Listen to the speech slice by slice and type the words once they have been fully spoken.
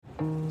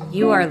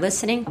You are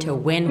listening to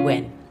Win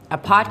Win, a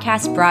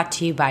podcast brought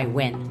to you by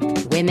WIN,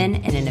 Women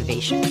in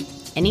Innovation.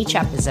 In each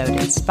episode,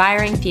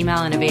 inspiring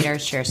female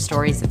innovators share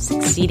stories of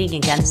succeeding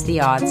against the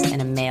odds in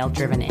a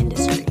male-driven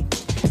industry.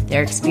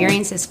 Their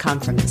experiences come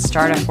from the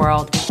startup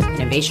world,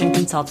 innovation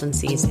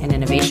consultancies, and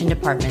innovation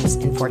departments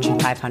in Fortune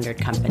 500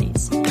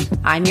 companies.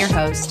 I'm your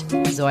host,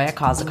 Zoya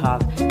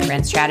Kozakov,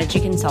 brand strategy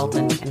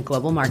consultant and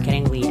global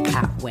marketing lead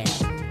at WIN.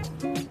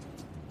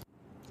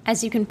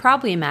 As you can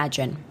probably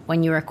imagine,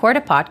 when you record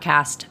a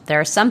podcast, there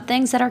are some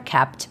things that are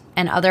kept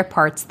and other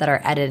parts that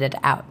are edited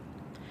out.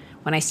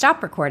 When I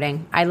stop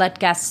recording, I let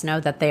guests know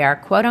that they are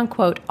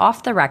quote-unquote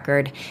off the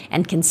record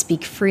and can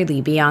speak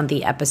freely beyond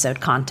the episode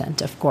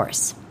content, of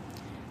course.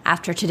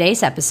 After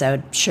today's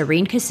episode,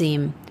 Shireen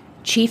Kasim,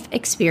 Chief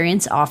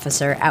Experience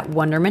Officer at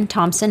Wunderman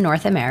Thompson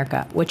North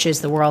America, which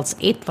is the world's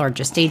 8th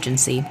largest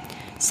agency,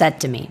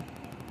 said to me,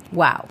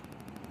 "Wow,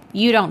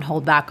 you don't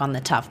hold back on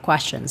the tough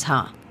questions,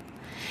 huh?"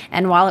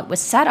 And while it was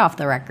said off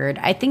the record,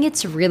 I think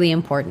it's really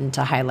important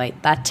to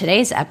highlight that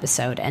today's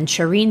episode and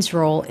Shireen's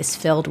role is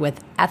filled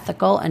with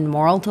ethical and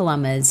moral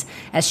dilemmas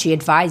as she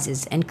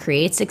advises and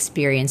creates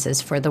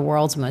experiences for the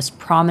world's most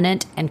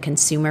prominent and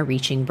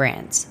consumer-reaching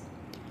brands.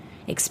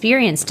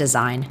 Experience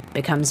design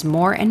becomes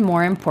more and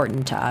more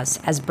important to us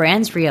as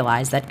brands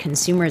realize that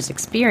consumers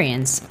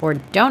experience or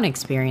don't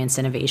experience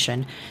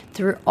innovation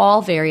through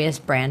all various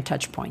brand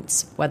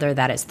touchpoints, whether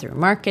that is through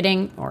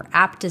marketing or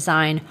app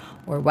design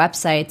or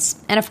websites,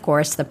 and of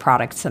course, the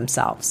products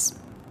themselves.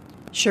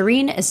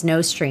 Shireen is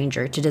no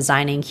stranger to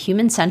designing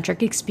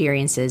human-centric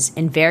experiences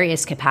in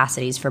various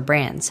capacities for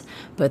brands,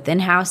 both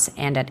in-house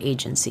and at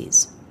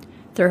agencies.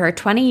 Through her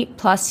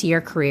 20-plus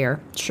year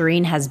career,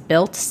 Shireen has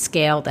built,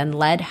 scaled, and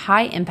led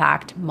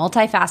high-impact,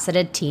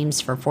 multifaceted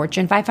teams for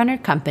Fortune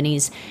 500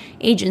 companies,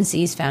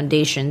 agencies,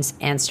 foundations,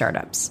 and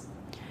startups.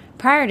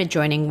 Prior to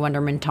joining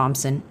Wunderman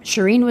Thompson,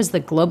 Shireen was the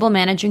Global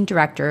Managing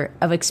Director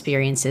of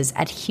Experiences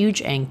at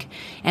Huge Inc.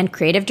 and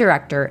Creative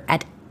Director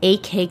at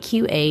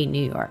AKQA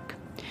New York.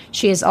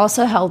 She has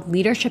also held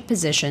leadership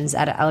positions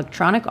at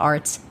Electronic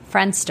Arts,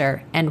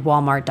 Friendster, and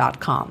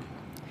Walmart.com.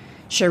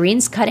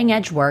 Shireen's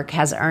cutting-edge work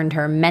has earned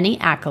her many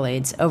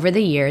accolades over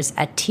the years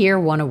at Tier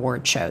 1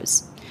 award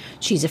shows.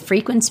 She's a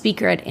frequent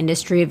speaker at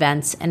industry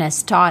events and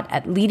has taught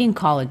at leading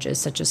colleges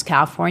such as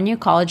California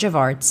College of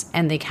Arts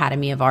and the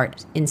Academy of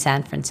Art in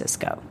San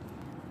Francisco.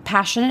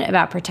 Passionate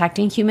about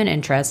protecting human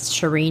interests,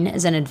 Shireen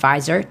is an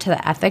advisor to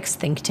the ethics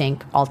think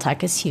tank All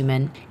Tech is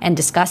Human and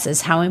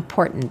discusses how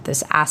important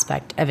this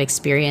aspect of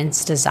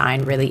experience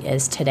design really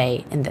is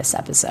today in this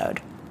episode.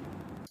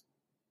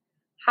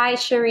 Hi,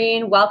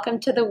 Shireen. Welcome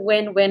to the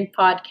Win Win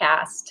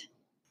podcast.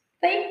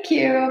 Thank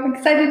you. I'm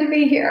excited to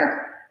be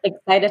here.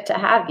 Excited to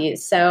have you.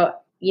 So,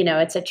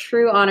 it's a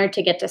true honor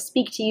to get to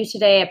speak to you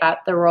today about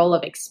the role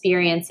of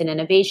experience in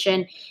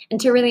innovation and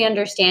to really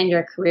understand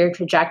your career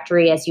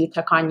trajectory as you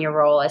took on your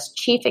role as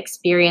Chief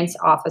Experience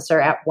Officer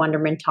at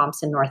Wunderman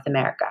Thompson North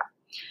America.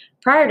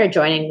 Prior to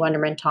joining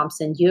Wunderman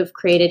Thompson, you have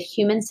created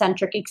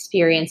human-centric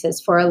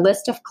experiences for a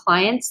list of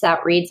clients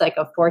that reads like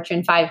a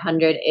Fortune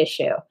 500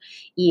 issue.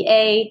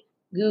 EA,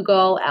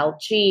 Google,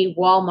 LG,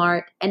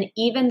 Walmart, and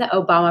even the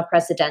Obama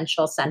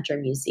Presidential Center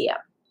Museum.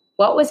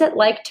 What was it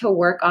like to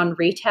work on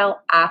retail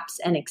apps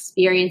and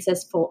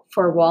experiences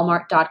for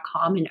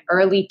Walmart.com in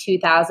early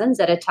 2000s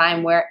at a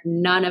time where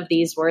none of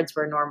these words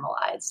were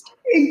normalized?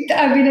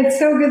 I mean, it's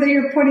so good that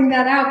you're pointing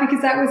that out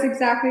because that was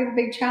exactly the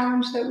big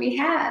challenge that we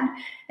had.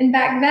 And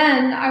back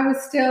then, I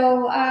was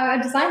still a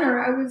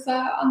designer. I was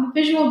on the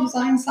visual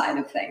design side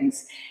of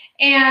things.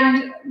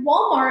 And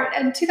Walmart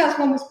in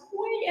 2001 was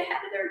way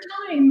ahead of their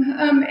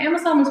time.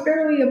 Amazon was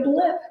barely a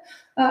blip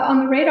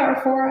on the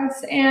radar for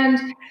us. And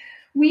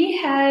we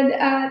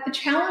had the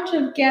challenge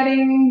of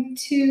getting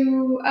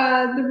to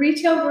the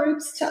retail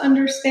groups to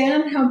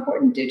understand how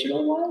important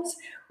digital was.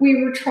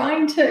 We were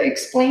trying to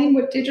explain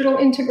what digital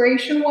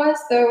integration was,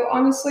 though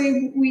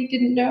honestly, we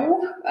didn't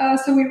know.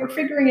 So we were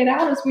figuring it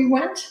out as we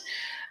went.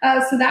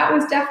 So that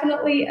was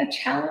definitely a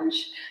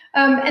challenge.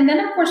 And then,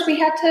 of course, we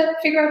had to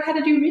figure out how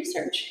to do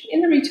research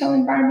in the retail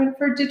environment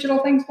for digital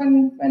things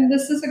when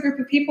this is a group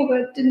of people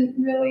that didn't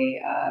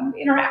really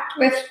interact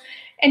with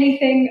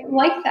anything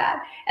like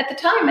that. At the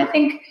time, I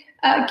think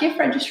gift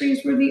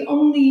registries were the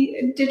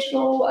only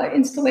digital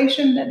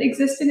installation that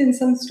existed in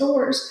some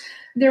stores.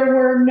 There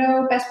were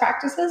no best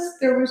practices.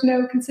 There was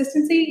no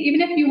consistency.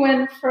 Even if you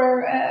went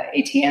for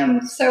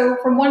ATM, so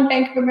from one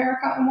Bank of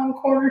America in one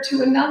corner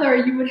to another,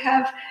 you would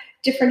have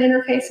different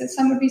interfaces.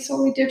 Some would be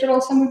solely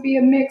digital, some would be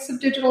a mix of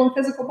digital and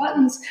physical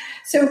buttons.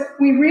 So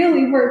we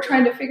really were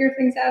trying to figure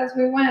things out as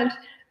we went.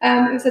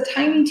 It was a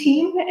tiny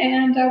team,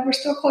 and we're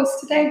still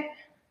close today.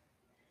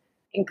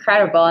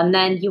 Incredible. And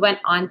then you went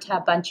on to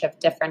a bunch of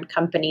different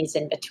companies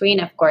in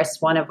between, of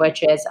course, one of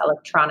which is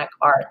Electronic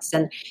Arts.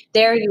 And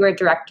there you were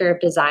Director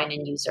of Design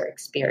and User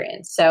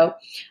Experience. So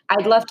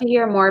I'd love to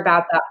hear more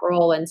about that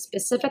role and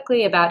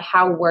specifically about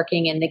how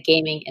working in the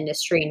gaming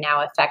industry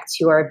now affects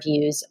your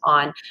views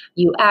on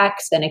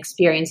UX and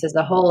experience as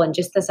a whole and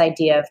just this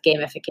idea of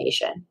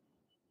gamification.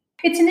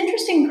 It's an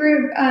interesting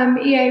group,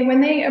 EA.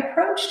 When they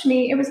approached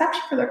me, it was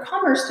actually for their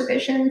commerce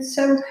division.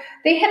 So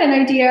they had an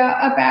idea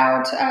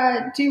about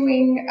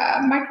doing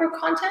micro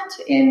content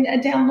in a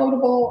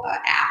downloadable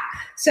app.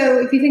 So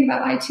if you think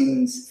about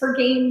iTunes for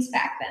games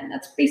back then,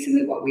 that's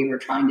basically what we were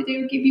trying to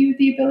do, give you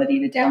the ability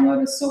to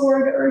download a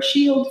sword or a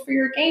shield for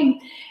your game.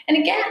 And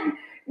again,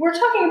 we're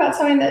talking about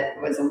something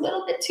that was a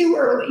little bit too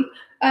early.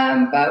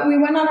 But we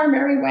went on our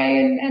merry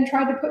way and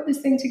tried to put this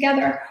thing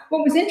together.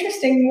 What was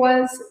interesting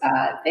was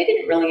they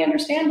didn't really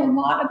understand a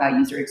lot about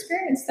user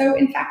experience. So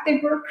in fact, they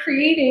were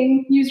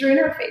creating user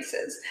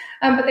interfaces,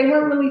 but they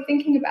weren't really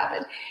thinking about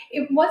it.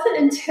 It wasn't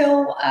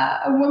until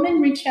a woman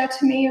reached out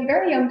to me, a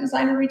very young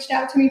designer reached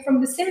out to me from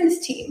the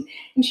Sims team.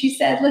 And she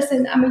said,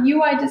 listen, I'm a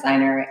UI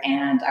designer,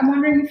 and I'm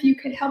wondering if you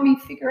could help me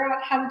figure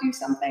out how to do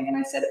something. And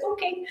I said,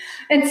 okay.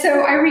 And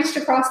so I reached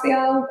across the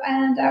aisle,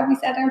 and we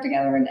sat down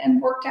together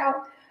and worked out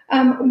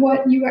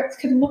what UX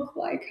could look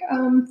like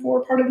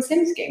for part of the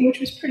Sims game, which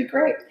was pretty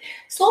great.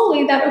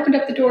 Slowly, that opened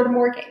up the door to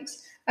more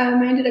games. I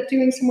ended up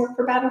doing some work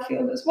for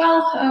Battlefield as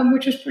well,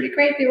 which was pretty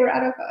great. They were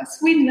out of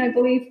Sweden, I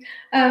believe.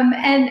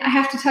 And I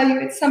have to tell you,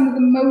 it's some of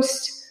the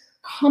most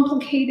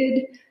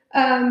complicated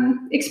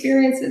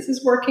experiences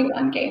is working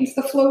on games.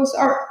 The flows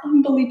are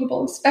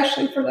unbelievable,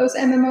 especially for those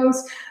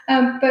MMOs,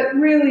 but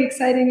really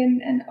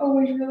exciting and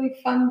always really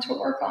fun to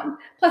work on.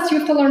 Plus, you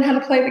have to learn how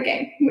to play the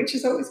game, which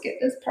is always good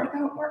as part of the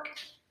homework.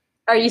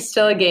 Are you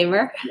still a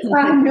gamer?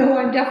 No,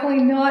 I'm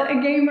definitely not a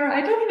gamer.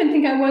 I don't even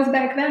think I was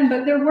back then,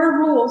 but there were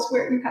rules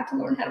where you had to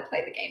learn how to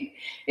play the game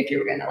if you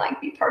were going to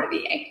be part of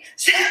EA.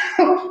 So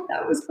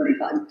that was pretty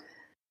fun.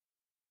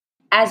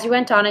 As you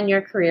went on in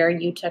your career,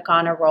 you took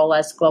on a role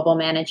as global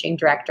managing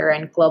director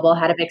and global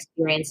head of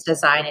experience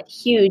design at a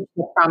huge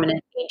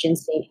prominent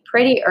agency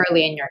pretty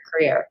early in your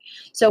career.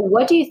 So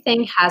what do you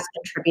think has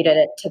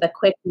contributed to the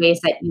quick ways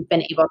that you've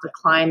been able to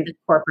climb the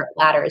corporate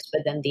ladders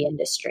within the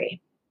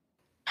industry?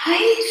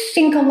 I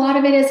think a lot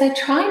of it is I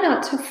try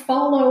not to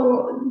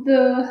follow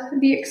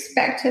the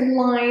expected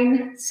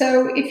line.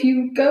 So if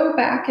you go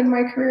back in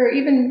my career,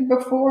 even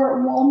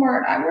before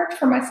Walmart, I worked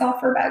for myself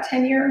for about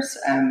 10 years,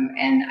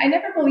 and I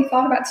never really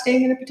thought about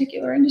staying in a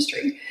particular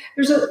industry.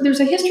 There's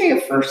a history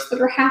of firsts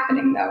that are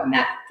happening, though, and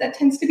that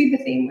tends to be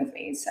the theme with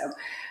me. So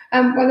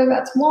whether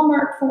that's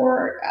Walmart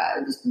for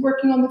just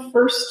working on the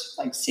first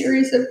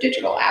series of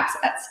digital apps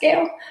at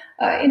scale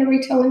in a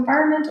retail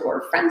environment,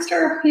 or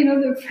Friendster,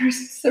 the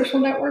first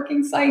social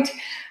networking site,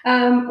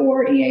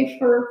 or EA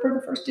for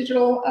the first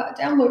digital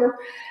downloader.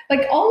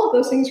 All of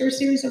those things are a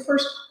series of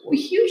firsts.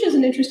 Huge is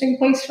an interesting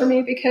place for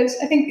me because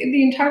I think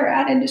the entire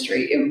ad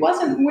industry, it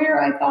wasn't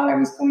where I thought I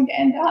was going to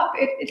end up.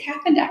 It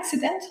happened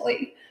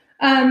accidentally,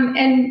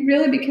 and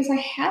really because I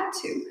had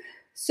to.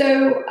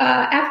 So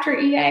after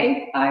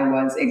EA, I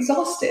was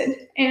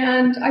exhausted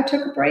and I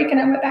took a break and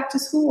I went back to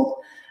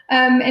school.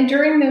 And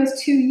during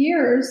those 2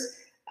 years,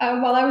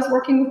 while I was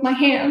working with my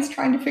hands,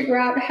 trying to figure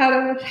out how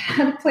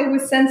to play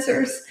with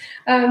sensors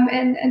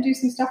and do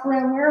some stuff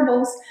around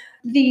wearables,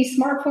 the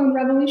smartphone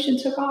revolution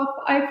took off.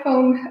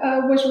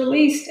 iPhone was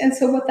released, and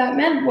so what that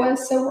meant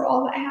was so were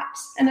all the apps,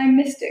 and I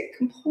missed it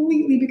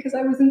completely because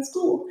I was in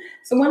school.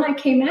 So when I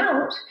came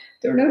out,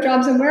 there were no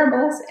jobs in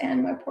wearables,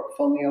 and my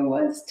portfolio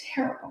was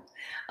terrible.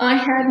 I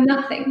had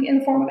nothing in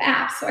the form of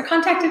apps. So I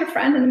contacted a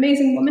friend, an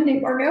amazing woman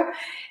named Margot,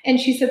 and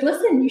she said,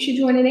 listen, you should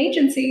join an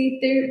agency.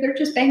 They're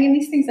just banging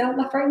these things out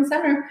left, right, and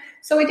center.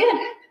 So I did.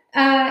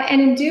 And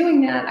in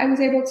doing that, I was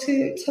able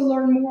to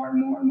learn more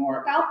and more and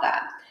more about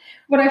that.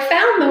 What I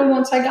found, though,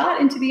 once I got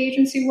into the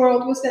agency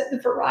world was that the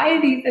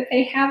variety that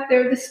they have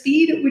there, the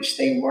speed at which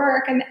they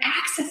work, and the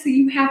access that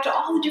you have to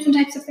all the different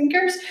types of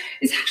thinkers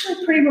is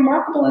actually pretty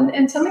remarkable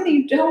and something that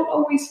you don't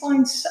always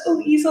find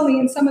so easily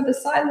in some of the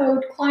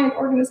siloed client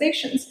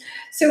organizations.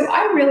 So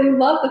I really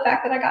love the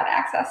fact that I got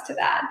access to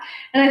that.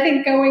 And I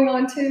think going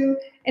on to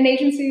an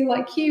agency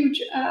like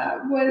Huge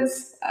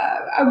was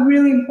a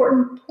really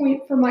important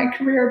point for my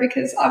career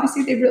because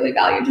obviously they really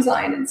value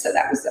design. And so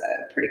that was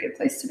a pretty good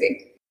place to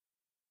be.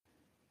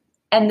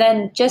 And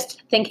then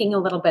just thinking a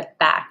little bit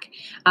back,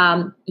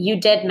 you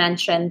did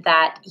mention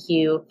that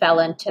you fell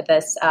into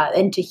this,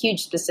 into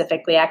Huge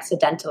specifically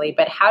accidentally,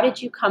 but how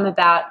did you come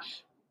about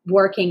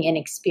working in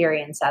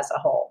experience as a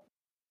whole?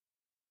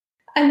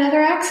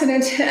 Another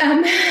accident. So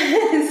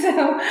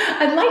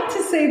I'd like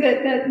to say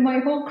that my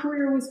whole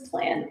career was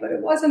planned, but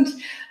it wasn't.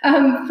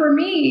 For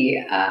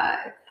me,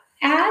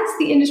 as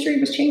the industry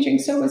was changing,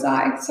 so was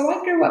I. So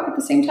I grew up at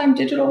the same time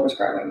digital was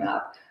growing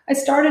up. I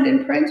started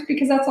in print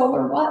because that's all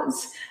there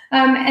was.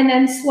 And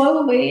then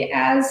slowly,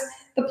 as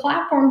the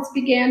platforms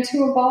began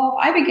to evolve,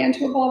 I began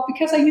to evolve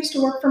because I used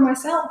to work for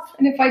myself.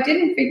 And if I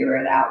didn't figure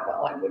it out,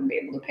 well, I wouldn't be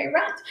able to pay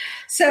rent.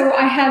 So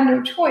I had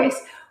no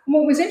choice.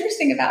 What was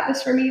interesting about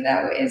this for me,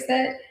 though, is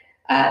that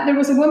there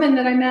was a woman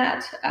that I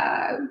met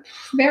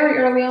very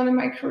early on in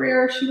my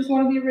career. She was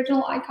one of the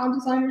original icon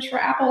designers for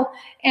Apple,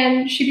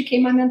 and she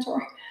became my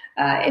mentor.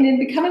 And in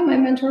becoming my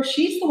mentor,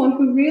 she's the one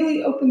who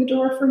really opened the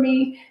door for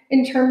me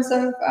in terms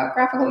of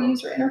graphical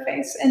user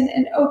interface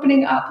and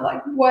opening up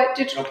like what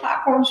digital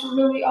platforms were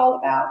really all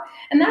about.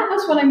 And that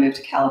was when I moved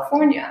to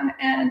California,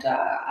 and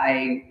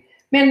I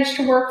managed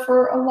to work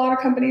for a lot of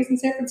companies in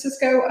San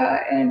Francisco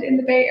and in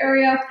the Bay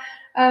Area.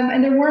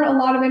 And there weren't a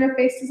lot of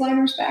interface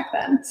designers back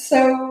then.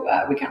 So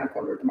we kind of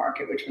cornered the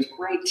market, which was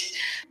great.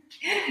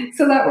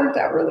 So that worked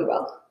out really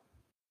well.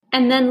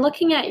 And then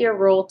looking at your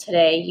role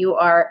today, you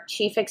are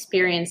Chief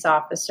Experience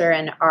Officer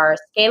and are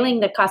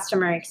scaling the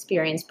customer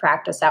experience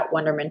practice at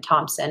Wunderman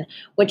Thompson,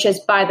 which is,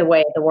 by the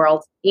way, the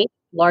world's 8th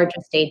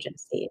largest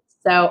agency.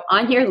 So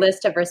on your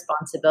list of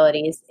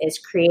responsibilities is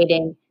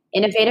creating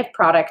innovative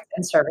products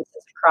and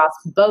services across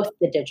both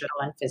the digital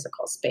and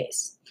physical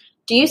space.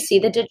 Do you see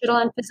the digital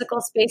and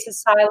physical space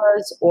as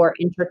silos or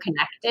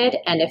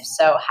interconnected? And if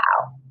so,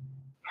 how?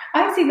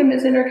 I see them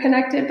as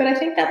interconnected, but I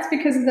think that's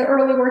because of the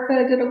early work that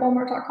I did at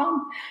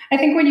Walmart.com. I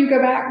think when you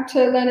go back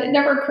to then, it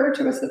never occurred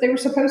to us that they were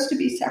supposed to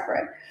be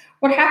separate.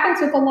 What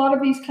happens with a lot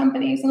of these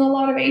companies and a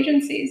lot of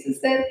agencies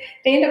is that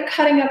they end up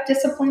cutting up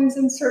disciplines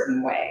in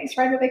certain ways,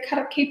 right? Or they cut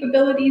up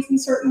capabilities in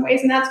certain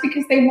ways, and that's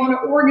because they want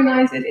to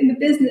organize it in the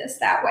business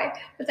that way.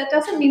 But that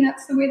doesn't mean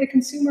that's the way the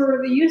consumer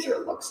or the user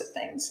looks at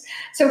things.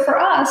 So for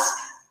us,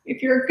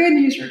 if you're a good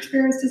user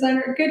experience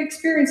designer, a good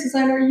experience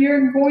designer,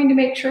 you're going to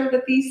make sure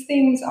that these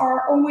things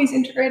are always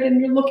integrated and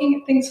you're looking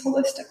at things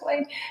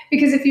holistically.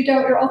 Because if you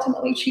don't, you're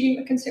ultimately cheating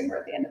the consumer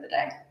at the end of the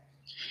day.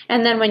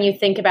 And then when you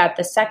think about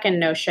the second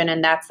notion,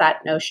 and that's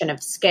that notion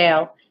of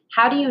scale,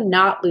 how do you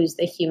not lose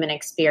the human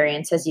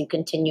experience as you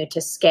continue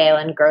to scale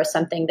and grow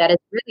something that is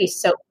really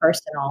so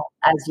personal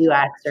as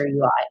UX or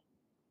UI?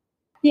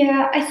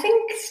 Yeah, I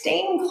think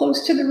staying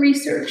close to the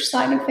research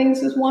side of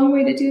things is one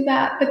way to do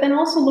that, but then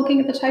also looking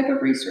at the type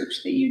of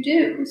research that you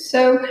do.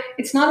 So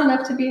it's not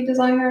enough to be a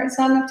designer. It's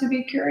not enough to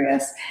be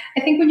curious. I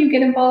think when you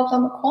get involved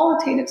on the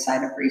qualitative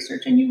side of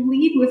research and you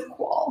lead with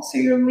qual, so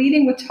you're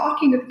leading with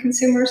talking to the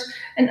consumers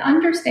and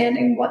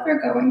understanding what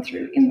they're going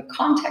through in the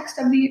context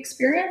of the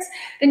experience,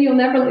 then you'll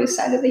never lose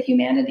sight of the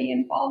humanity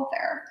involved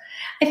there.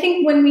 I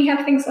think when we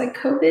have things like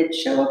COVID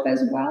show up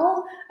as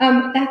well,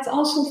 that's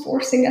also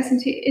forcing us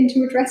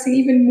into addressing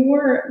even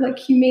more like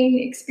humane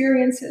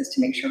experiences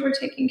to make sure we're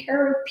taking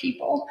care of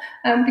people,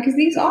 because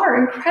these are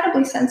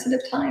incredibly sensitive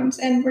times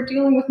and we're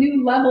dealing with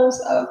new levels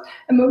of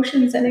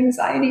emotions and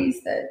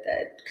anxieties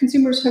that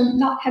consumers have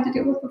not had to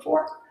deal with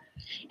before.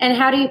 And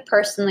how do you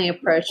personally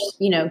approach,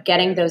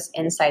 getting those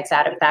insights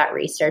out of that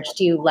research?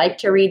 Do you like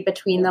to read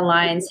between the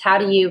lines? How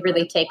do you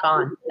really take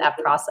on that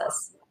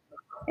process?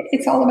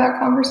 It's all about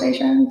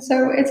conversation.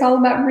 So it's all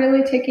about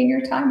really taking your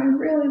time and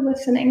really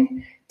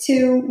listening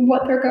to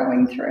what they're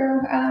going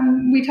through.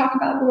 We talk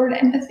about the word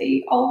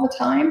empathy all the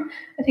time.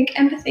 I think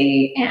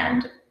empathy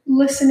and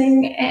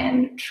listening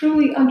and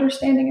truly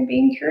understanding and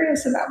being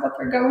curious about what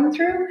they're going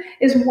through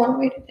is one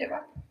way to do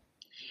it.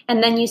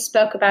 And then you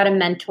spoke about a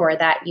mentor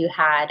that you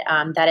had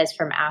that is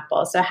from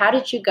Apple. So how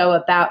did you go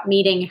about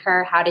meeting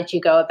her? How did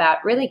you go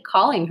about really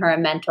calling her a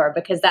mentor?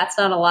 Because that's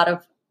not a lot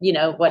of,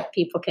 what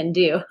people can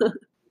do.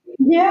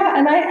 Yeah,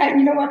 and I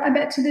you know what? I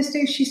bet to this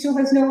day she still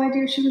has no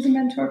idea she was a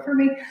mentor for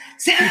me.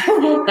 So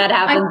that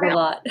happens a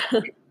lot.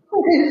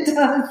 It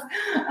does.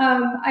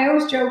 I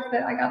always joke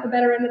that I got the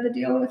better end of the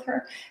deal with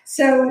her.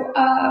 So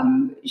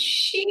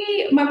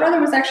my brother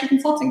was actually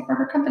consulting for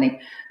her company,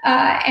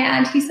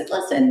 and he said,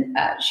 "Listen,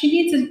 she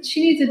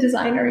needs a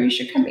designer. You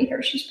should come meet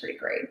her. She's pretty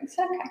great." I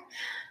said, "Okay."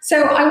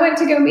 So I went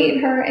to go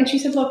meet her, and she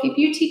said, "Look, if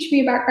you teach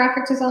me about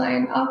graphic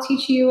design, I'll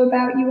teach you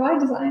about UI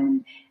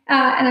design."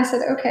 And I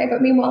said, "Okay,"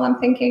 but meanwhile, I'm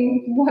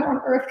thinking, what on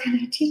earth can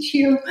I teach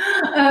you?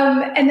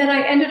 And then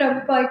I ended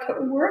up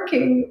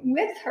working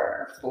with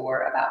her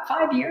for about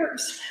 5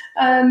 years.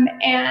 And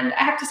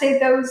I have to say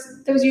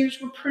those years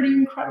were pretty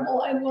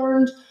incredible. I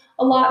learned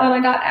a lot and I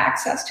got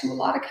access to a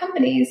lot of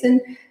companies,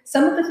 and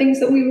some of the things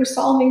that we were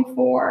solving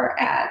for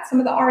at some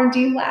of the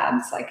R&D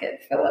labs, like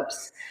at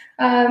Philips,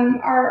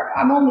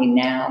 I'm only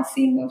now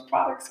seeing those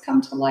products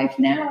come to life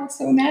now.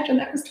 So imagine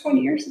that was 20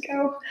 years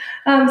ago.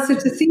 So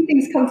to see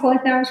things come to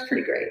life now is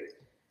pretty great.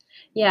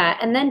 Yeah.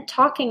 And then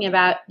talking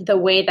about the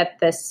way that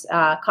this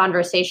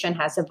conversation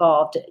has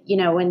evolved,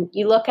 when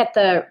you look at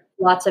the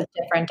lots of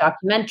different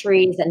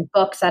documentaries and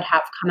books that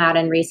have come out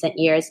in recent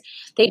years,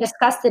 they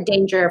discuss the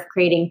danger of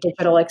creating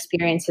digital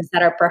experiences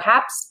that are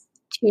perhaps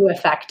too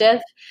effective.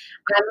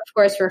 I'm, of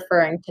course,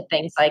 referring to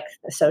things like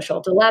The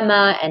Social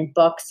Dilemma and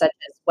books such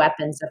as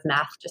Weapons of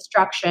Mass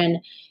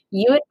Destruction.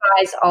 You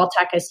advise All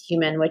Tech is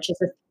Human, which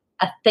is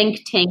a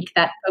think tank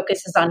that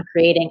focuses on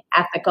creating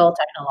ethical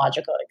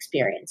technological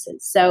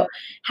experiences. So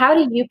how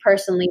do you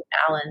personally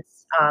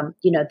balance,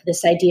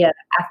 this idea of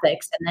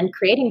ethics and then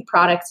creating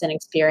products and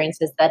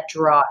experiences that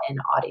draw in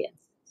audiences?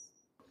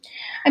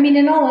 I mean,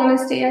 in all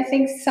honesty, I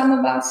think some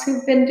of us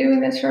who've been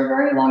doing this for a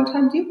very long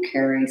time do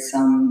carry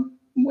some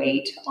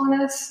weight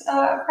on us,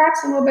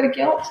 perhaps a little bit of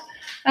guilt.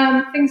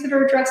 Things that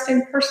are addressed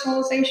in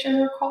personalization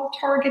or called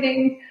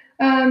targeting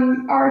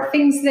are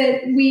things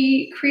that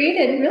we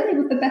created really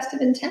with the best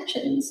of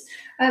intentions.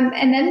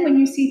 And then when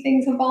you see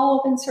things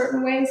evolve in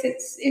certain ways,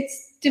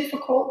 it's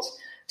difficult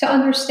to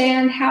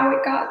understand how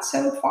it got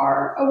so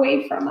far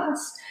away from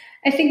us.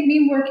 I think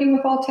me working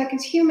with All Tech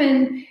is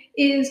Human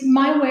is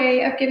my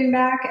way of giving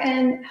back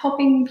and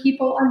helping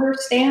people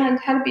understand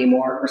how to be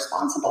more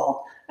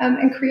responsible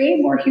and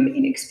create more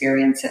humane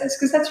experiences,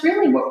 because that's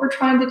really what we're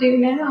trying to do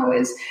now.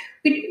 I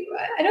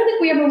don't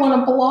think we ever want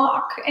to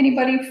block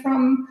anybody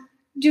from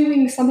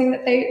doing something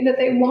that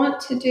they want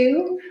to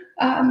do,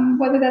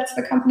 whether that's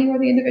the company or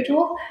the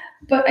individual.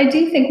 But I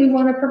do think we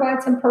want to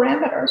provide some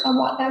parameters on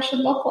what that should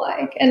look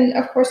like. And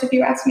of course, if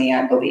you ask me,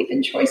 I believe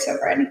in choice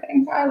over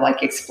anything. I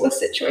like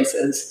explicit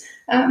choices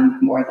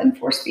more than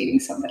force feeding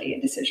somebody a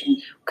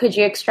decision. Could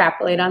you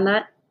extrapolate on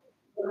that?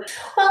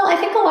 Well, I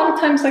think a lot of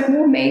times, like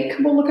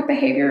we'll look at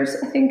behaviors.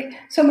 I think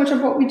so much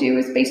of what we do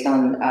is based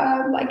on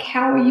like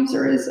how a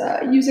user is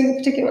using a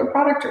particular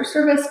product or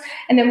service,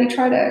 and then we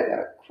try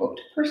to quote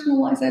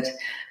personalize it.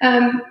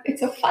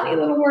 It's a funny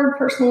little word,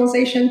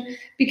 personalization,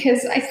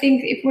 because I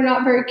think if we're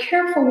not very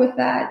careful with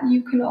that,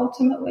 you can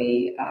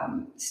ultimately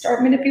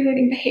start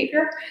manipulating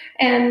behavior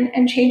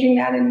and changing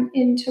that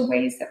into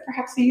ways that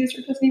perhaps the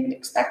user doesn't even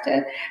expect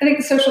it. I think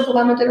The Social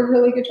Dilemma did a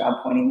really good job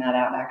pointing that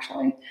out,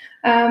 actually.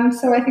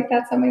 So I think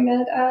that's something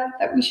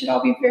that we should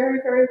all be very,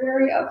 very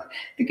wary of.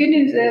 The good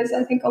news is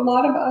I think a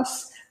lot of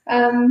us,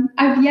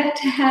 I've yet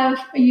to have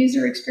a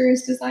user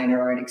experience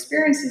designer or an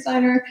experience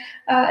designer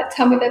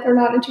tell me that they're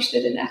not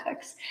interested in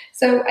ethics.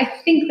 So I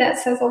think that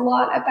says a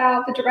lot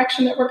about the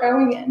direction that we're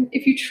going in.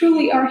 If you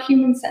truly are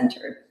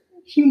human-centered,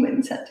 if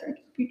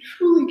you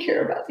truly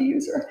care about the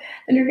user,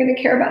 then you're going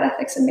to care about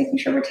ethics and making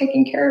sure we're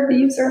taking care of the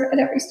user at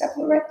every step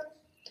of the way.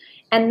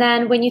 And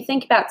then when you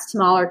think about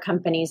smaller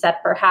companies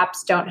that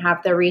perhaps don't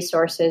have the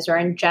resources or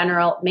in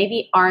general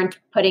maybe aren't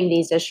putting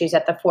these issues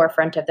at the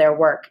forefront of their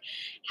work,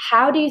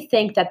 how do you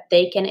think that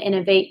they can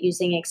innovate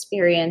using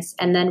experience?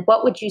 And then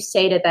what would you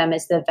say to them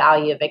is the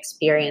value of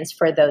experience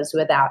for those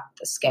without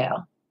the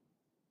scale?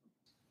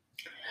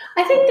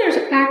 I think there's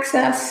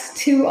access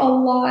to a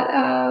lot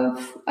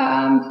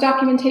of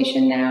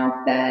documentation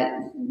now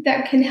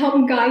that can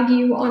help guide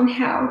you on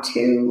how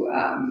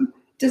to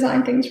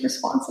design things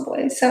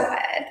responsibly. So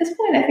at this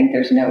point, I think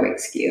there's no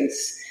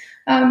excuse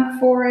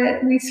for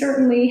it. We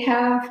certainly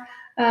have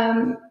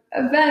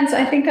events.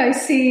 I think I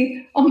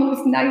see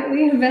almost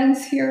nightly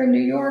events here in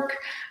New York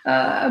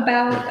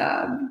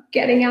about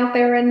getting out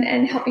there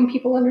and helping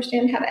people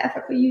understand how to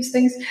ethically use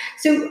things.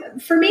 So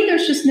for me,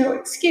 there's just no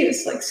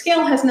excuse. Like,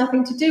 scale has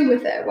nothing to do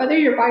with it. Whether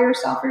you're by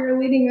yourself or you're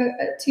leading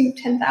a team of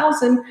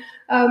 10,000,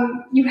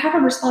 you have a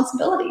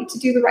responsibility to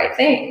do the right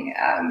thing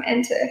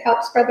and to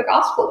help spread the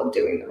gospel of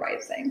doing the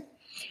right thing.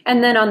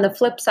 And then on the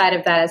flip side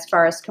of that, as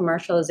far as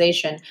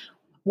commercialization,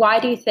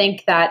 why do you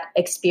think that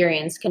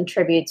experience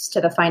contributes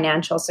to the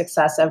financial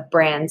success of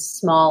brands,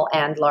 small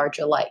and large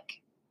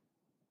alike?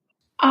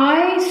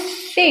 I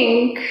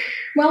think,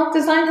 well,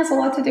 design has a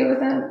lot to do with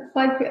it,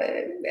 like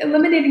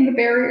eliminating the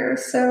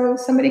barriers so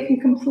somebody can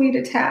complete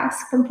a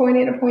task from point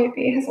A to point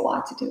B has a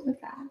lot to do with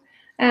that.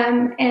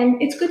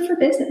 And it's good for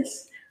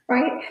business,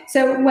 right?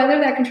 So whether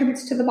that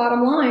contributes to the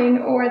bottom line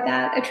or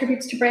that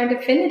attributes to brand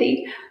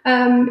affinity,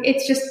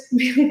 it's just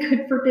really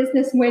good for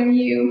business when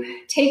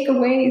you take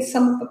away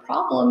some of the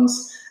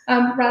problems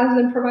rather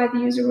than provide the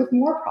user with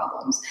more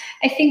problems.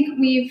 I think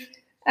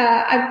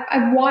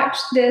I've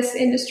watched this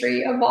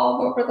industry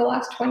evolve over the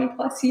last 20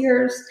 plus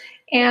years.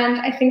 And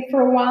I think for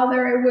a while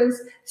there, it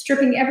was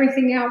stripping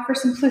everything out for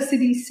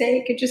simplicity's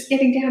sake and just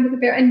getting down to the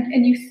bare.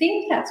 And you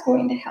think that's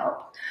going to help.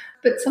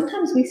 But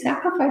sometimes we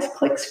sacrifice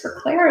clicks for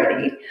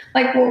clarity.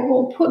 Like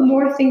we'll put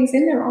more things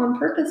in there on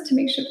purpose to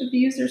make sure that the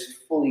user's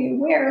fully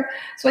aware.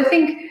 So I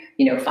think,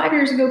 5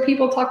 years ago,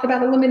 people talked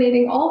about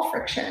eliminating all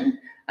friction.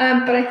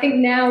 But I think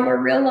now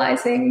we're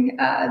realizing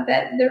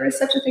that there is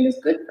such a thing as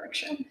good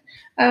friction.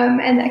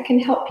 And that can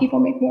help people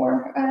make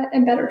more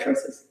and better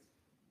choices.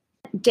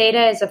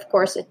 Data is, of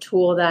course, a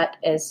tool that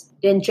is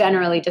been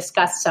generally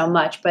discussed so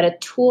much, but a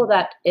tool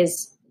that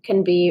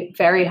can be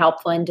very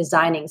helpful in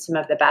designing some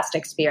of the best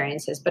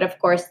experiences. But of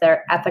course, there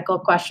are ethical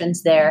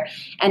questions there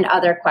and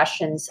other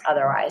questions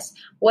otherwise.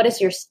 What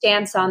is your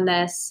stance on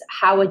this?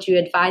 How would you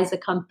advise a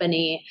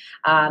company?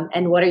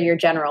 And what are your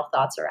general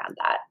thoughts around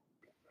that?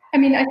 I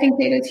mean, I think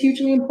data is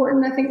hugely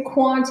important. I think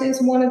quant is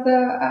one of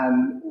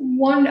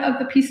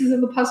the pieces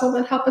of the puzzle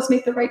that help us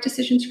make the right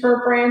decisions for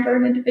a brand or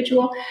an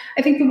individual.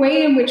 I think the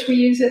way in which we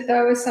use it,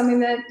 though, is something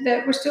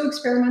that we're still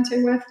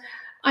experimenting with.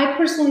 I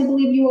personally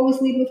believe you always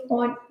lead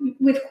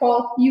with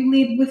qual. You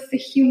lead with the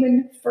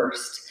human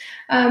first,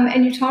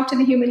 and you talk to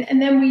the human,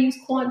 and then we use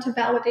quant to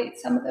validate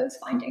some of those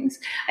findings.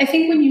 I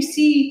think when you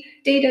see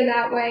data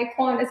that way,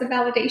 quant is a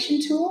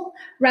validation tool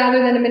rather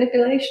than a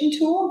manipulation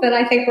tool, then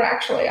I think we're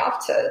actually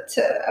off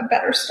to a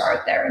better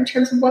start there in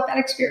terms of what that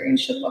experience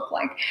should look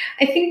like.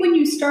 I think when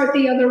you start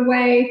the other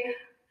way,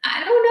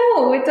 I don't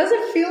know. It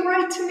doesn't feel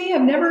right to me.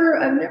 I've never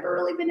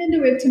really been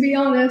into it, to be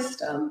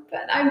honest.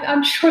 But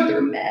I'm sure there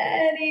are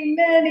many,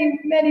 many,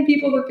 many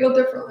people that feel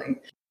differently.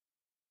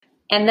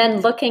 And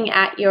then looking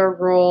at your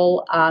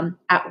role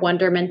at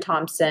Wunderman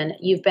Thompson,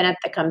 you've been at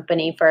the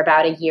company for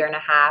about a year and a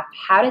half.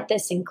 How did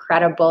this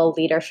incredible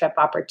leadership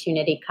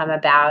opportunity come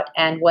about,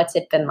 and what's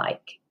it been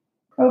like?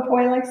 Oh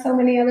boy, like so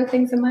many other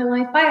things in my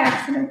life, by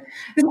accident.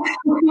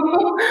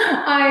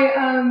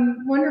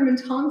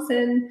 Wunderman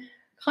Thompson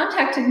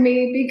contacted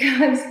me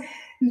because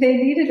they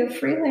needed a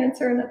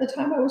freelancer, and at the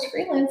time I was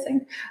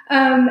freelancing.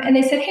 And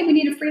they said, "Hey, we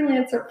need a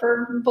freelancer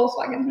for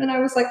Volkswagen," and I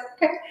was like,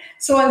 "Okay."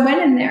 So I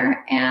went in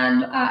there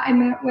and I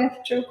met with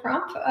Joe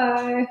Crump,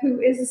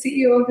 who is the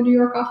CEO of the New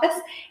York office.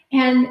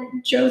 And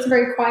Joe's a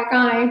very quiet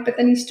guy, but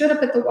then he stood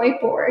up at the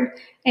whiteboard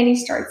and he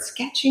starts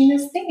sketching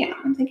this thing out.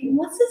 I'm thinking,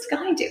 what's this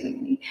guy doing?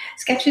 And he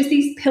sketches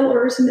these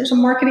pillars, and there's a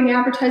marketing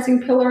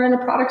advertising pillar and a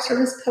product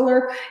service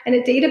pillar and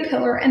a data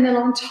pillar. And then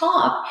on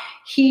top,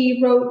 he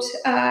wrote,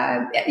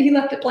 he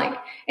left it blank.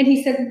 And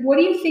he said, "What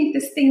do you think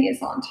this thing is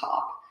on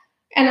top?"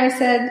 And I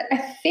said, "I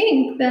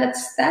think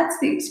that's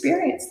the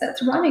experience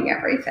that's running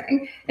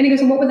everything." And he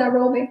goes, "And what would that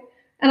role be?"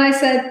 And I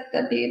said,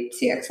 "That'd be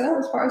CXO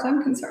as far as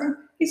I'm concerned."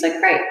 He's like,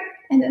 "Great."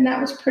 And then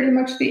that was pretty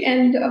much the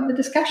end of the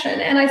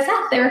discussion. And I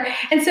sat there.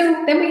 And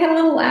so then we had a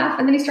little laugh.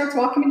 And then he starts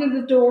walking me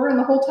to the door. And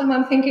the whole time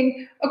I'm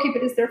thinking, okay,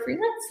 but is there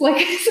freelance?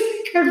 Like,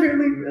 I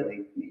really,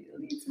 really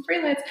need some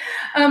freelance.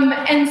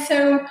 And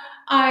so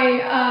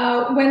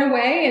I went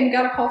away and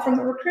got a call from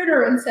the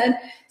recruiter and said,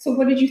 "So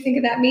what did you think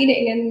of that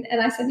meeting?"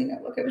 And I said,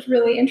 "Look, it was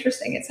really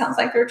interesting. It sounds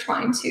like they're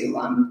trying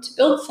to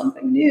build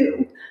something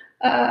new.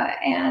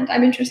 And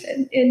I'm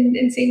interested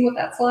in seeing what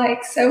that's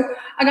like." So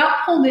I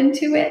got pulled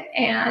into it,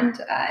 and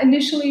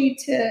initially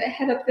to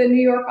head up the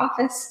New York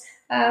office,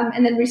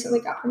 and then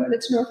recently got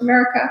promoted to North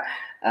America.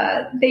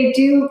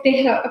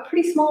 They have a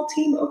pretty small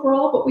team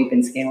overall, but we've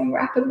been scaling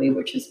rapidly,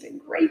 which has been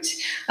great.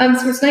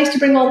 So it's nice to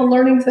bring all the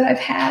learnings that I've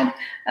had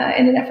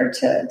in an effort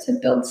to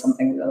build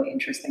something really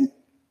interesting.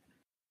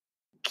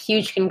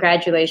 Huge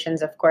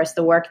congratulations. Of course,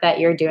 the work that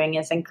you're doing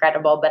is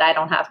incredible, but I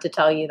don't have to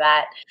tell you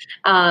that.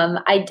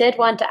 I did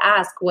want to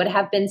ask, what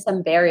have been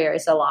some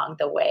barriers along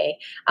the way?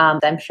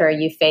 I'm sure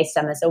you faced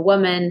them as a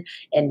woman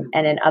and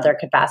in other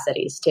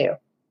capacities too.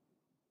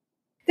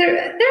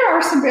 There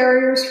are some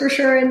barriers for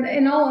sure. And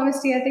in all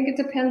honesty, I think it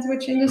depends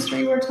which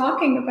industry we're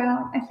talking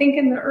about. I think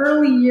in the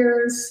early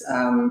years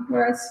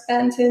where I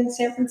spent in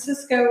San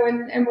Francisco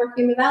and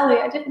working in the Valley,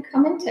 I didn't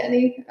come into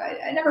any,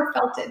 I never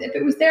felt it. If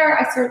it was there,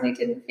 I certainly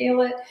didn't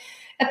feel it.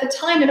 At the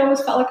time, it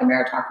always felt like a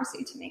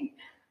meritocracy to me.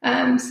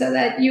 So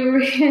that they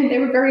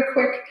were very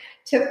quick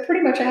to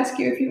pretty much ask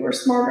you if you were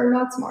smart or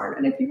not smart.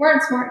 And if you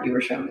weren't smart, you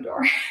were shown the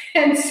door.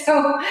 And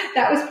so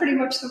that was pretty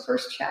much the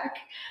first check.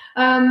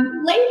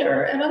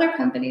 Later at other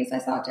companies, I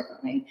saw it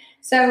differently.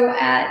 So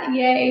at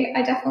EA,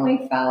 I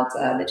definitely felt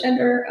that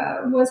gender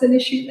was an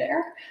issue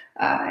there.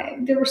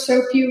 There were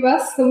so few of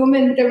us. There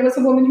was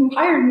a woman who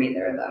hired me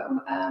there,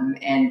 though.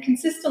 And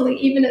consistently,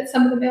 even at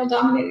some of the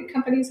male-dominated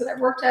companies that I've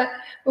worked at,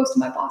 most of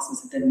my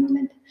bosses have been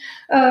women,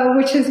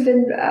 which has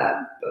been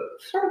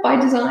sort of by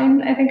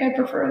design. I think I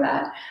prefer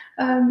that.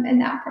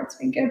 And that part's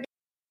been good.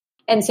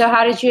 And so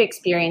how did you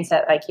experience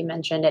that, like you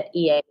mentioned, at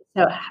EA?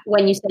 So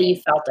when you say you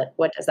felt it,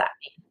 what does that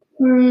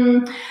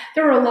mean?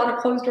 There were a lot of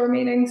closed-door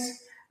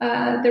meetings.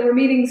 There were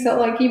meetings that,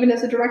 like, even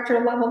as a director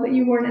level, that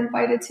you weren't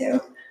invited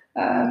to.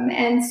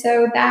 And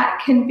so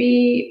that can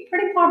be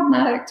pretty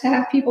problematic to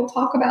have people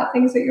talk about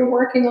things that you're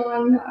working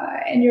on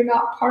and you're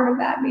not part of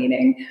that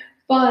meeting.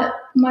 But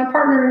my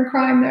partner in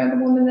crime there, the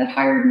woman that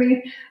hired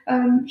me,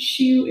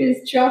 she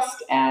is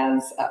just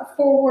as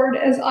forward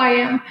as I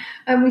am.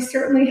 We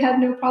certainly had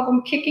no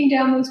problem kicking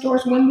down those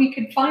doors when we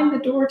could find the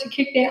door to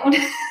kick down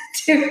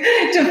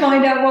to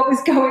find out what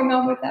was going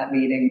on with that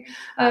meeting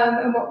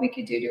and what we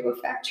could do to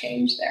affect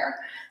change there.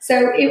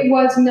 So it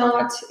was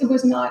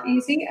not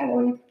easy. I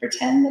won't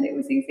pretend that it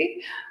was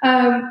easy,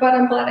 but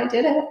I'm glad I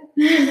did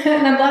it.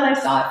 And I'm glad I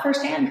saw it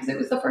firsthand because it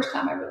was the first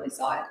time I really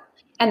saw it.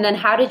 And then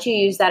how did you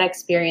use that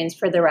experience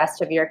for the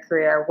rest of your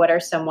career? What are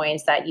some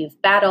ways that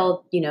you've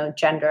battled,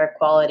 gender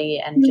equality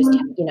and just,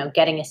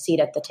 getting a seat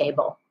at the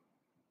table?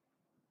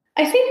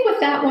 I think with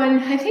that one,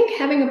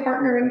 having a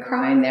partner in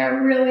crime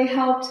there really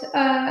helped.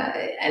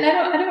 And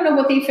I don't know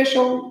what the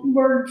official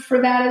word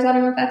for that is. I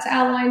don't know if that's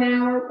ally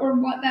now or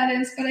what that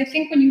is. But I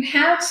think when you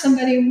have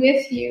somebody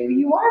with you,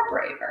 you are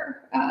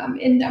braver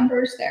in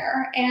numbers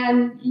there,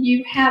 and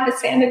you have a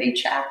sanity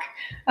check,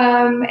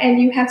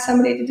 and you have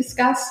somebody to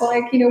discuss,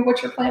 like,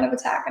 what's your plan of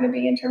attack going to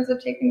be in terms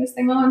of taking this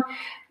thing on.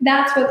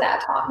 That's what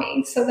that taught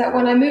me. So that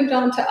when I moved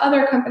on to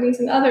other companies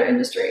and other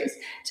industries,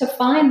 to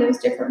find those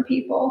different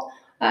people.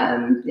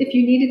 If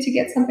you needed to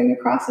get something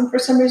across and for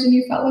some reason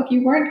you felt like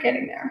you weren't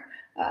getting there,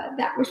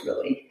 that was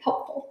really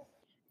helpful.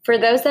 For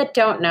those that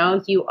don't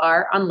know, you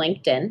are on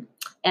LinkedIn,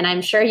 and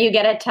I'm sure you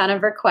get a ton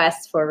of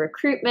requests for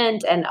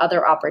recruitment and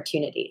other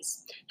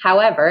opportunities.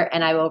 However,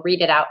 and I will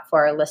read it out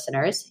for our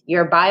listeners,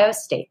 your bio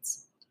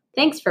states,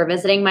 "Thanks for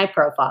visiting my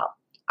profile.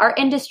 Our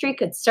industry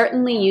could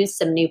certainly use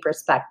some new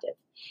perspective.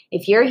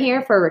 If you're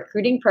here for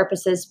recruiting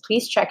purposes,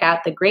 please check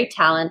out the great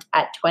talent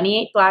at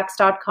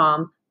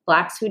 28blacks.com,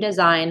 Blacks Who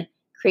Design,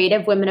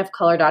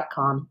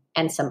 creativewomenofcolor.com,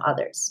 and some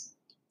others."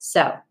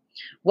 So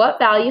What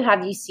value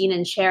have you seen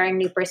in sharing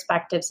new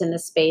perspectives in the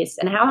space,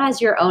 and how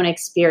has your own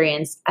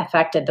experience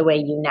affected the way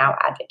you now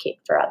advocate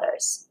for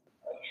others?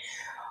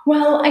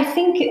 Well, I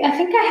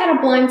had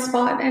a blind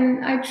spot,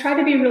 and I try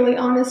to be really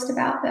honest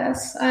about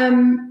this.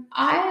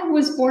 I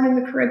was born in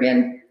the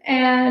Caribbean,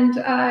 and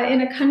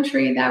in a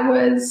country that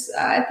was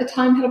at the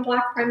time had a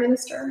black prime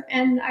minister.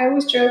 And I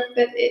always joke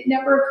that it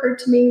never occurred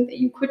to me that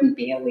you couldn't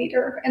be a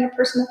leader and a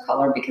person of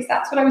color because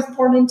that's what I was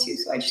born into.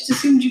 So I just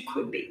assumed you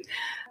could be.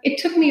 It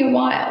took me a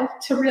while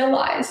to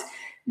realize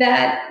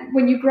that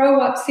when you grow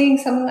up seeing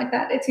something like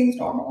that, it seems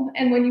normal,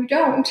 and when you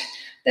don't,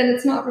 then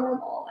it's not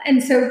normal.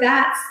 And so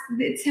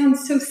it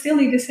sounds so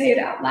silly to say it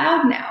out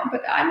loud now,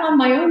 but I'm on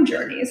my own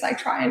journey as I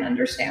try and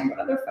understand what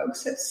other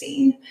folks have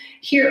seen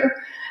here.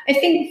 I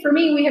think for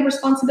me, we have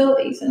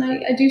responsibilities, and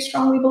I do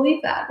strongly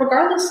believe that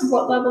regardless of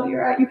what level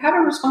you're at, you have a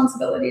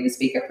responsibility to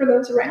speak up for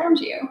those around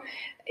you.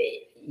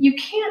 You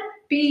can't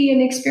be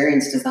an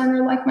experienced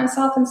designer like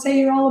myself and say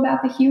you're all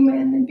about the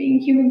human and being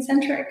human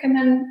centric, and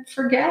then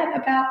forget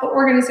about the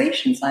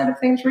organization side of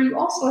things where you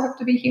also have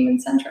to be human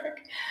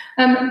centric.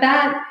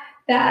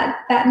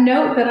 That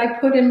note that I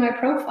put in my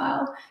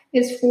profile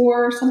is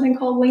for something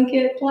called Link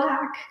It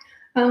Black,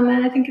 and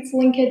I think it's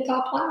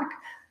linkit.black.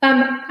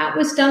 That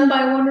was done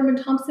by a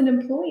Wonderman Thompson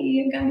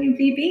employee, a guy named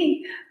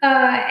VB,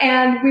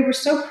 and we were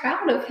so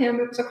proud of him.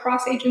 It was a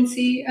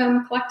cross-agency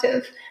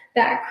collective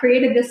that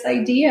created this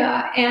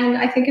idea, and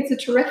I think it's a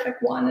terrific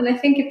one. And I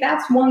think if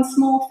that's one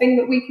small thing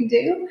that we can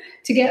do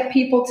to get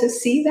people to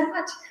see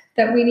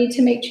that we need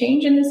to make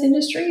change in this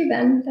industry,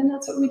 then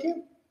that's what we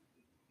do.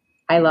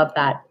 I love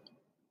that.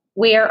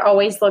 We are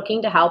always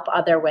looking to help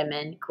other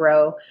women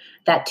grow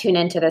that tune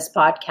into this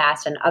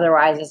podcast and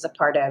otherwise as a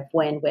part of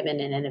WIN Women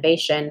in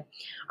Innovation.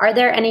 Are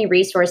there any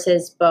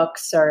resources,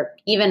 books, or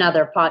even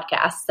other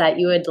podcasts that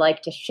you would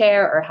like to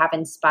share or have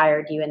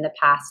inspired you in the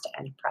past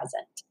and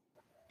present?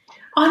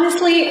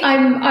 Honestly,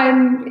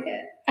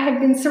 I've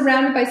been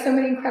surrounded by so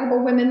many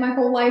incredible women my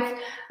whole life.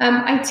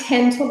 I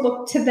tend to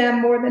look to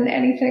them more than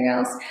anything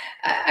else.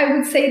 I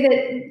would say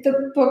that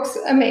the book's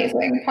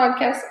amazing,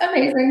 podcasts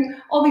amazing,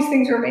 all these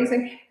things are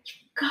amazing.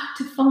 You've got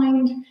to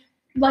find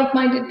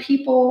like-minded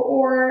people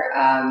or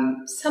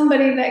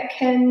somebody that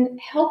can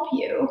help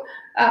you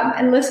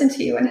and listen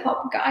to you and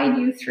help guide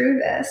you through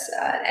this.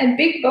 And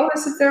big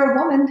bonus if they're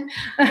a woman,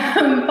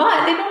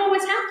 but they don't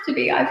always have to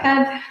be.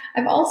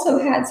 I've also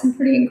had some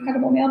pretty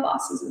incredible male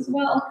bosses as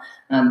well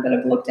that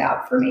have looked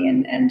out for me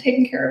and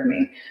taken care of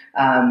me.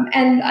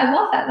 And I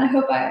love that. And I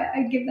hope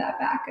I give that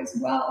back as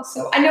well.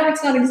 So I know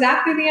it's not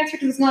exactly the answer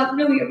because it's not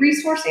really a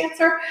resource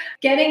answer.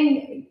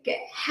 Having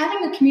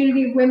a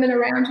community of women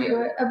around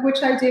you, of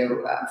which I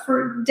do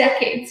for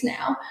decades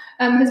now,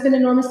 has been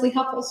enormously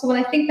helpful. So when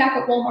I think back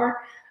at Walmart,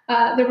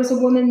 there was a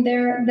woman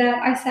there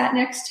that I sat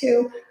next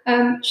to.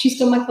 She's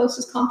still my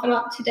closest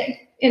confidant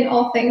today in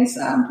all things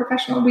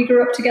professional. We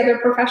grew up together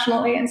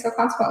professionally, and so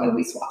consequently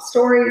we swap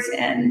stories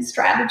and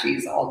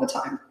strategies all the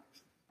time.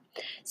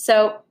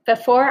 So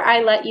before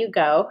I let you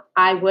go,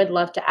 I would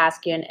love to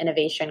ask you an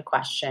innovation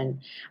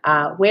question.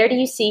 Where do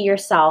you see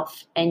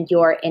yourself and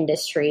your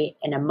industry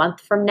in a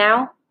month from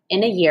now,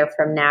 in a year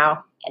from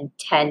now, and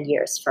 10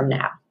 years from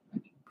now?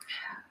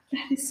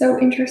 That is so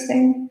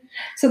interesting.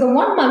 So the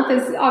 1 month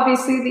is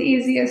obviously the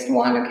easiest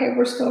one. Okay,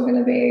 we're still going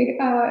to be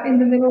in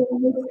the middle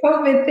of this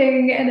COVID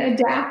thing and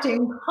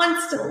adapting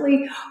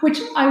constantly, which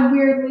I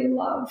weirdly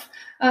love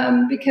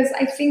because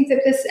I think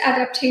that this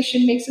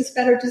adaptation makes us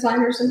better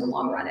designers in the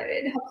long run.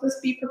 It helps us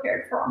be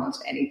prepared for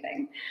almost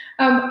anything.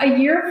 A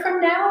year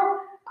from now,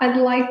 I'd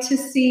like to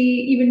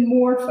see even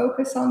more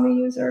focus on the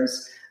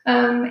users.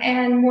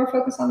 And more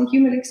focus on the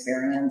human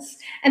experience.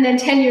 And then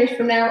 10 years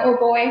from now, oh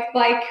boy,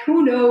 like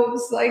who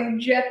knows, like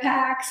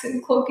jetpacks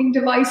and cloaking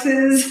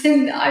devices.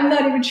 And I'm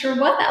not even sure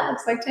what that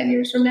looks like 10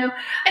 years from now.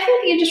 I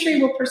think the industry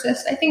will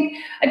persist. I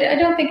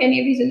don't think any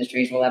of these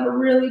industries will ever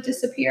really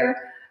disappear.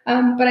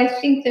 But I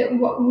think that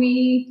what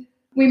we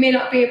may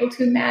not be able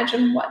to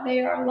imagine what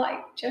they are like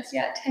just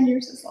yet. 10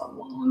 years is a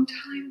long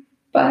time,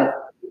 but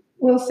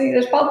we'll see.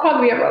 There's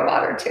probably a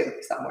robot or two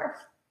somewhere.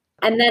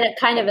 And then a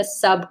kind of a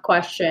sub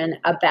question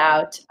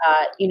about,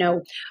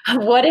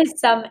 what is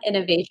some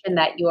innovation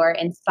that you are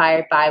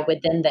inspired by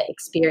within the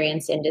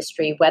experience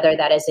industry, whether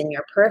that is in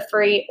your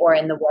periphery or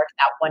in the work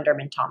that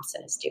Wonderman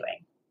Thompson is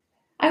doing?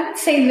 I would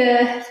say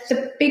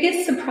the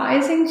biggest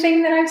surprising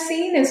thing that I've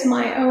seen is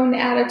my own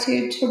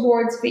attitude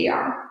towards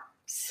VR.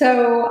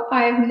 So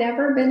I've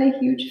never been a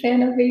huge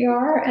fan of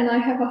VR, and I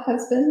have a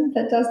husband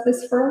that does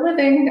this for a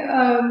living,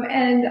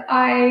 and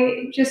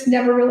I just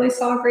never really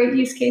saw a great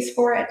use case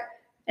for it.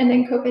 And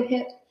then COVID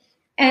hit.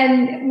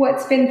 And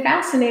what's been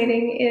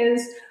fascinating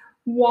is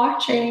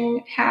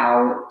watching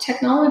how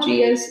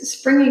technology is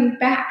springing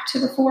back to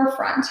the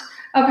forefront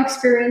of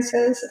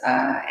experiences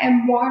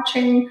and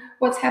watching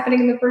what's happening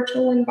in the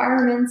virtual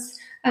environments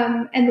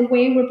and the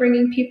way we're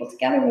bringing people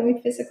together when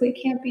we physically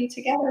can't be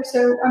together.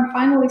 So I'm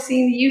finally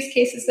seeing the use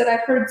cases that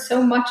I've heard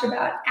so much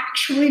about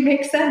actually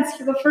make sense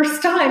for the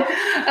first time,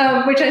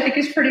 which I think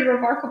is pretty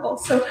remarkable.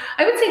 So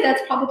I would say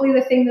that's probably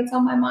the thing that's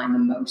on my mind the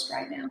most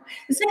right now.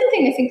 The second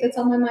thing I think that's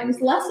on my mind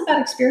is less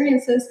about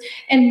experiences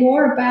and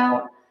more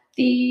about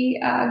the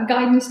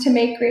guidance to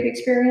make great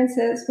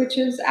experiences, which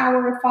is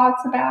our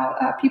thoughts about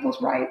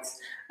people's rights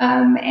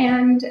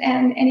and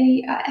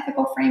any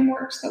ethical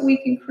frameworks that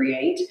we can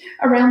create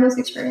around those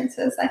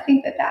experiences. I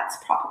think that that's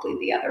probably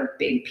the other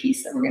big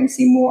piece that we're going to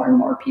see more and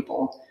more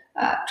people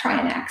try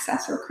and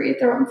access or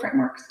create their own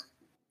frameworks.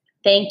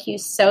 Thank you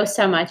so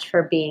much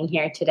for being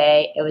here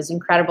today. It was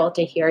incredible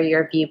to hear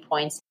your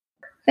viewpoints.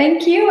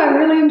 Thank you. I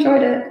really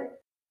enjoyed it.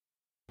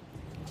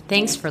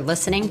 Thanks for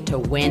listening to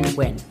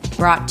Win-Win,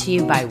 brought to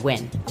you by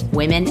WIN,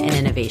 Women in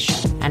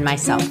Innovation, and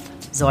myself,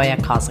 Zoya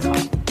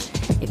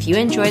Kozakov. If you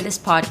enjoy this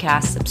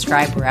podcast,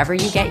 subscribe wherever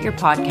you get your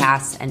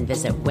podcasts and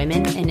visit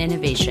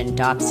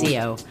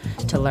womeninnovation.co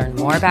to learn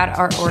more about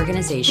our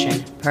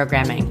organization,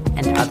 programming,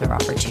 and other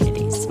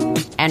opportunities.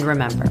 And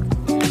remember,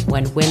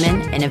 when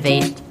women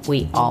innovate,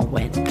 we all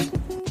win.